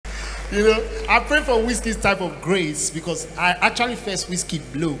You know, I pray for Wizkid's type of grace because I actually first Wizkid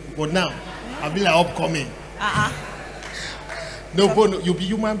blow, but now I'll be like upcoming. No, Bono, you'll be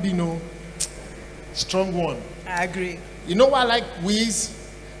human being, no. Strong one. I agree. You know why I like Wiz?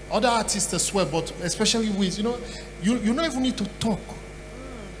 Other artists as well, but especially Wiz. You know, you don't even need to talk.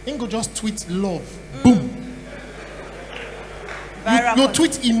 You go just tweet love. Boom. You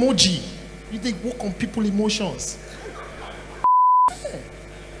tweet emoji. You they work on people's emotions.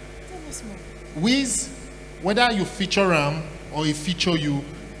 Wiz, whether you feature him or he feature you,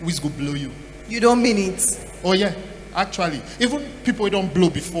 Wiz go blow you. You don't mean it. Oh yeah, actually, even people who don't blow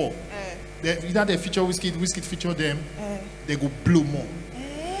before, either they feature Wizkid feature them, they go blow more.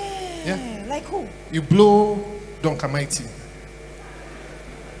 Yeah. Like who? You blow Donka Mighty.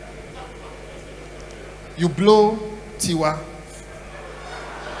 You blow Tiwa.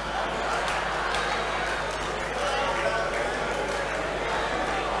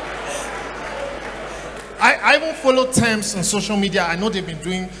 I even follow Thames on social media. I know they've been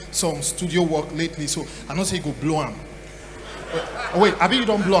doing some studio work lately, so I know say you go blow them. Wait, I bet you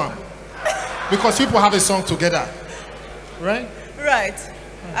don't blow them. Because people have a song together. Right? Right.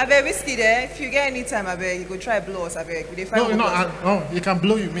 I bet Wizkid there. If you get any time, I bet you go try blow us. I bet no, you can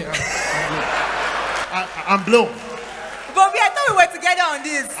blow you. Me, I'm blown. Bovi, I thought we were together on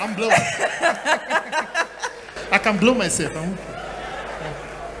this. I'm blown. I can blow myself.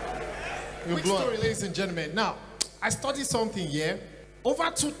 Quick story, ladies and gentlemen. Now, I studied something here.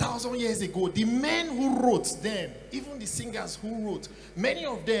 Over 2,000 years ago, the men who wrote then, even the singers who wrote, many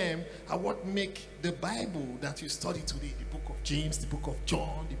of them are what make the Bible that you study today. The book of James, the book of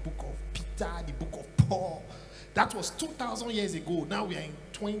John, the book of Peter, the book of Paul. That was 2,000 years ago. Now we are in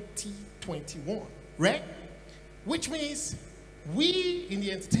 2021, right? Which means we in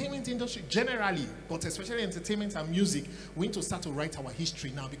the entertainment industry generally, but especially entertainment and music, we need to start to write our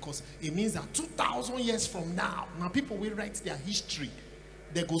history now, because it means that 2,000 years from now people will write their history.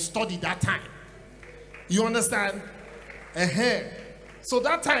 They go study that time. You understand? So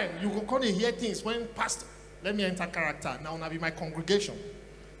that time you go come and hear things when pastor, let me enter character. Now be my congregation.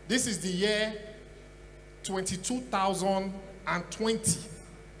 This is the year 22,020.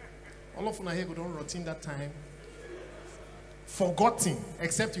 All of you here go don't routine that time. Forgotten,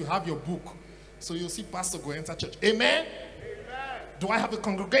 except you have your book. So you'll see pastor go enter church. Amen? Amen. Do I have a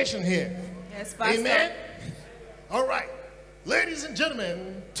congregation here? Yes, pastor. Amen? All right. Ladies and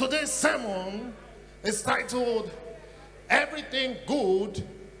gentlemen, today's sermon is titled, Everything Good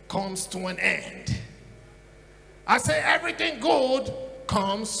Comes to an End. I say everything good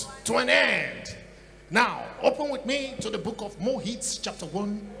comes to an end. Now, open with me to the book of Mohit, chapter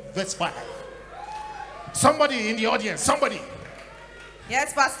 1, verse 5. Somebody in the audience, somebody.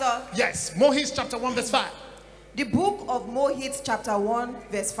 Yes, pastor. Yes, Mohit, chapter 1, verse 5. The book of Mohit, chapter 1,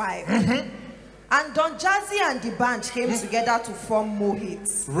 verse 5. And Jazzy and Dbanj came together to form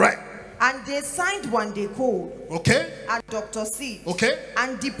Mohit. Right. And they signed One Day Code. Okay. And Dr. C. Okay.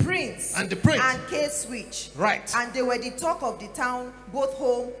 And the Prince. And the Prince. And K-Switch. Right. And they were the talk of the town, both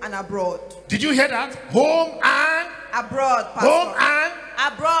home and abroad. Did you hear that? Home and abroad, pastor. Home and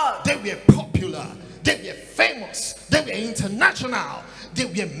abroad. They were popular. They were famous. They were international. They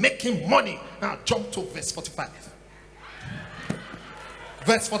were making money. Now jump to verse 45.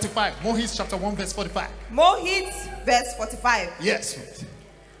 Verse 45. Mohit chapter 1 verse 45. Mohit verse 45. Yes.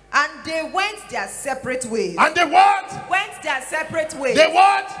 And they went their separate ways. And they what? Went their separate ways. They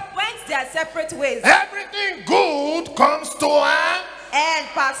what? Went their separate ways. Everything good comes to an end,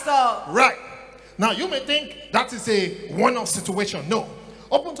 pastor. Right. Now you may think that is a one-off situation. No.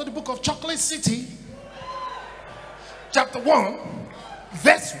 Open to the book of Chocolate City. Chapter 1,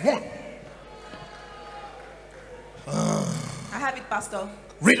 verse 1. I have it, pastor.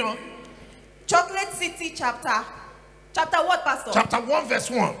 Read on. Chocolate City chapter. Chapter what, pastor? Chapter 1, verse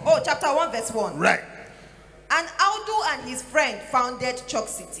 1. Oh, chapter 1, verse 1. Right. And Audu and his friend founded Chalk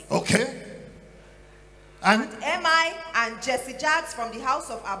City. Okay. And M.I. and Jesse Jacks from the house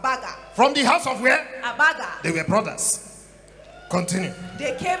of Abaga. From the house of where? Abaga. They were brothers. Continue.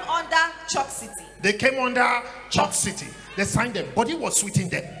 They came under Chalk City. They came under Chalk City. They signed them. Body was sweet in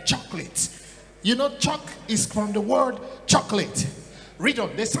them. Chocolate. You know, chalk is from the word chocolate. Read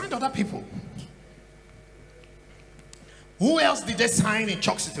on. They signed other people. Who else did they sign in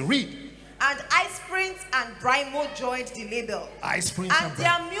Chalk City? Read. And Ice Prince and Brimo joined the label. Ice Prince and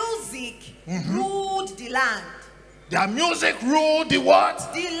their music ruled the land. Their music ruled the what?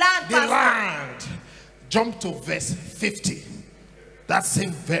 The land. The land. Jump to verse 50. That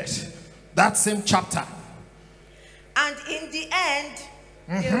same verse. That same chapter. And in the end,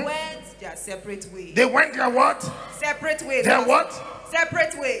 they went their separate ways. They went their what? Separate ways. Their what?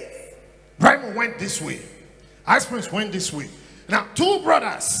 Separate ways. Primo went this way. Ice Prince went this way. Now, two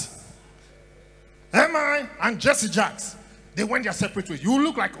brothers, M.I. and Jesse Jacks, they went their separate ways. You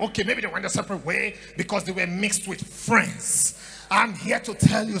look like, okay, maybe they went their separate way because they were mixed with friends. I'm here to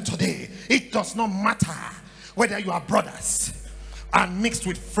tell you today, it does not matter whether you are brothers and mixed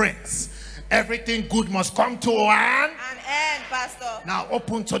with friends. Everything good must come to an end, Pastor. Now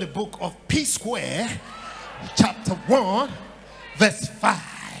open to the book of Psquare, chapter 1, verse 5.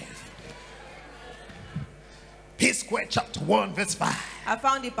 Psquare, chapter 1, verse 5. I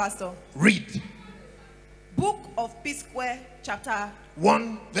found it, Pastor. Read. Book of Psquare, chapter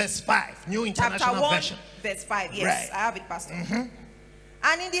 1, verse 5. New International chapter 1, Version. verse 5. Yes, Right. I have it, Pastor.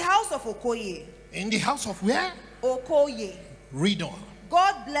 And in the house of Okoye. In the house of where? Okoye. Read on.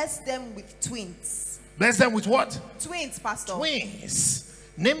 God blessed them with twins. Bless them with what? Twins, Pastor. Twins.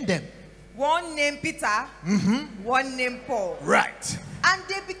 Name them. One named Peter, one named Paul. Right. And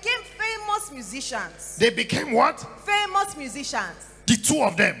they became famous musicians. They became what? Famous musicians. The two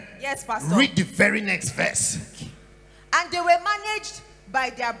of them. Yes, Pastor. Read the very next verse. And they were managed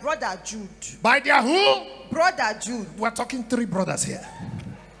by their brother Jude. By their who? Brother Jude. We're talking three brothers here.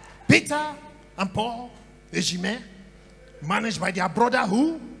 Peter and Paul, Ejime, managed by their brother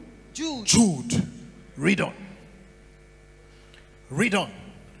who? Jude. Jude. Read on. Read on.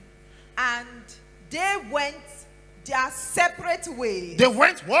 And they went their separate ways. They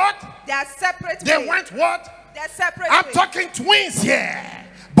went what? Their separate They ways. went what? Their separate I'm ways. talking twins here.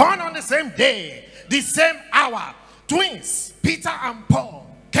 Born on the same day, the same hour. Twins, Peter and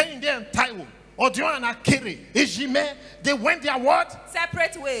Paul, Kehinde and Tiwa, Odion and Akiri, Ejime, they went their what?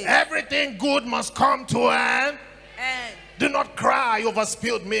 Separate ways. Everything good must come to an And do not cry over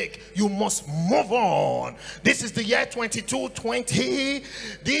spilled milk. You must move on. This is the year 2220.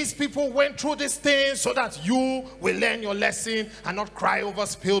 These people went through this thing so that you will learn your lesson and not cry over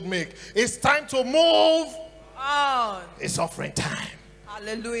spilled milk. It's time to move on. It's offering time.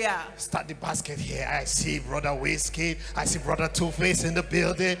 Hallelujah. Start the basket here. I see Brother Wizkid. I see Brother Two-Face in the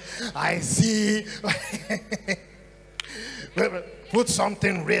building. I see. Put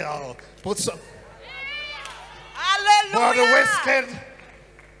something real. Put some. Hallelujah. Brother Wizkid,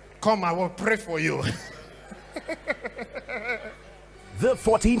 come, I will pray for you. The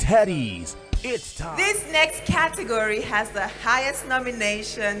 14th Headies. It's time. This next category has the highest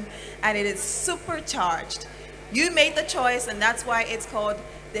nomination and it is supercharged. You made the choice and that's why it's called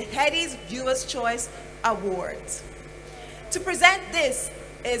the Headies Viewers' Choice Awards. To present this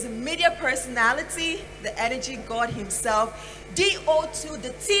is media personality, the energy god himself, DO2,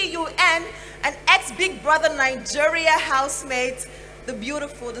 the TUN, an ex-Big Brother Nigeria housemate, the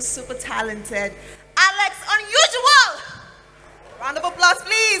beautiful, the super talented, Alex Unusual. Round of applause,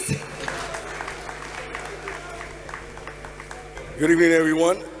 please. Good evening,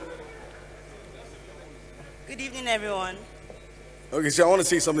 everyone. Good evening, everyone. Okay, so I want to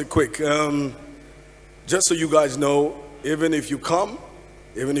say something quick. Just so you guys know, even if you come,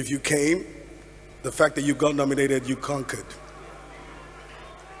 even if you came, the fact that you got nominated, you conquered.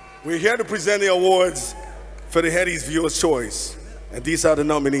 We're here to present the awards for the Headies Viewers' Choice, and these are the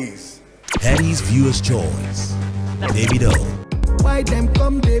nominees. Headies Viewers' Choice. Davido. Why them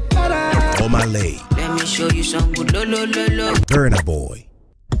come they para? Omalay. Let me show you some good lo. Burna Boy.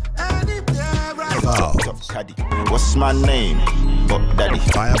 Falz. What's my name? Buck Daddy.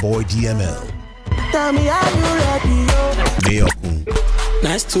 Fireboy DML. Tell me are you ready, yo? Mayor.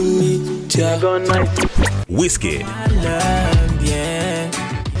 Nice to meet ya. Wizkid. I love, yeah.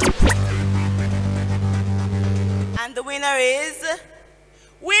 And the winner is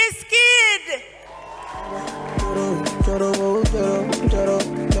Wizkid.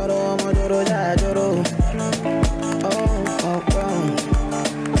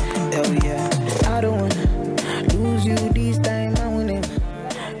 Hell yeah. I don't wanna lose you this time. I win him.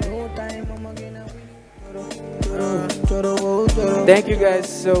 No time, I'm gonna win. Thank you guys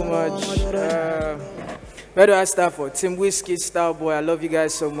so much. Where do I start for? Team Wizkid, Star Boy, I love you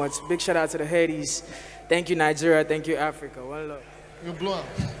guys so much. Big shout out to the Headies. Thank you, Nigeria. Thank you, Africa. One love. You blow up.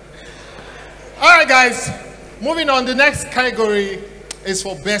 All right, guys. Moving on, the next category is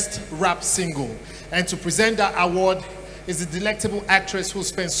for Best Rap Single. And to present that award is the delectable actress who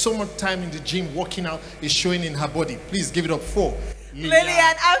spends so much time in the gym working out is showing in her body. Please give it up for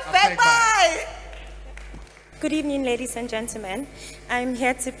Lillian Afekbai. Good evening, ladies and gentlemen. I'm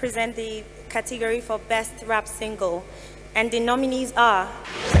here to present the category for Best Rap Single. And the nominees are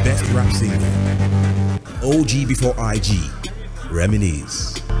Best Rap Single. OG before IG.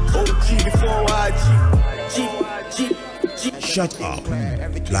 Reminisce. OG before IG. Shut Up.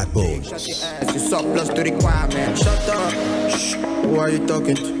 Black Bones. You surplus to requirement. Shut up. Shh. Who are you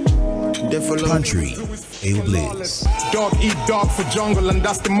talking to? Country, A Bliss. Dog eat dog for jungle, and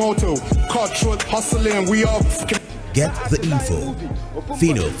that's the motto. Cutthroat hustling, we all Get the info.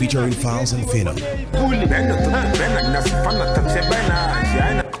 Fino featuring Falz and Fino.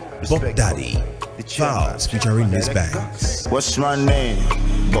 Bob Daddy. Falz featuring Dbanj. What's my name?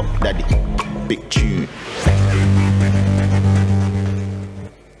 Bob Daddy. Big tune.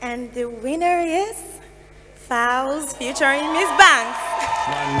 And the winner is Falz featuring Dbanj.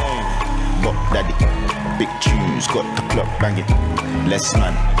 My name, Bob Daddy. Big tunes, got the club banging. Less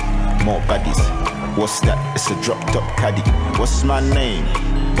man, more baddies. What's that? It's a drop top caddy. What's my name?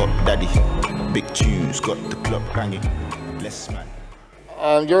 Bob Daddy. Big tunes, got the club banging. Less man.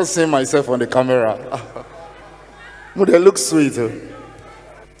 I'm just seeing myself on the camera. They look sweet.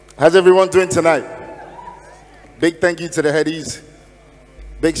 How's everyone doing tonight? Big thank you to the Headies.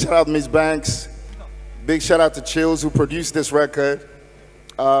 Big shout out to Miss Banks. Big shout out to Chills who produced this record.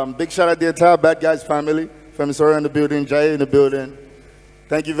 Big shout out to the entire Bad Guys family. Femisora in the building, Jay in the building.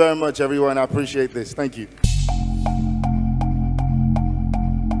 Thank you very much, everyone. I appreciate this. Thank you.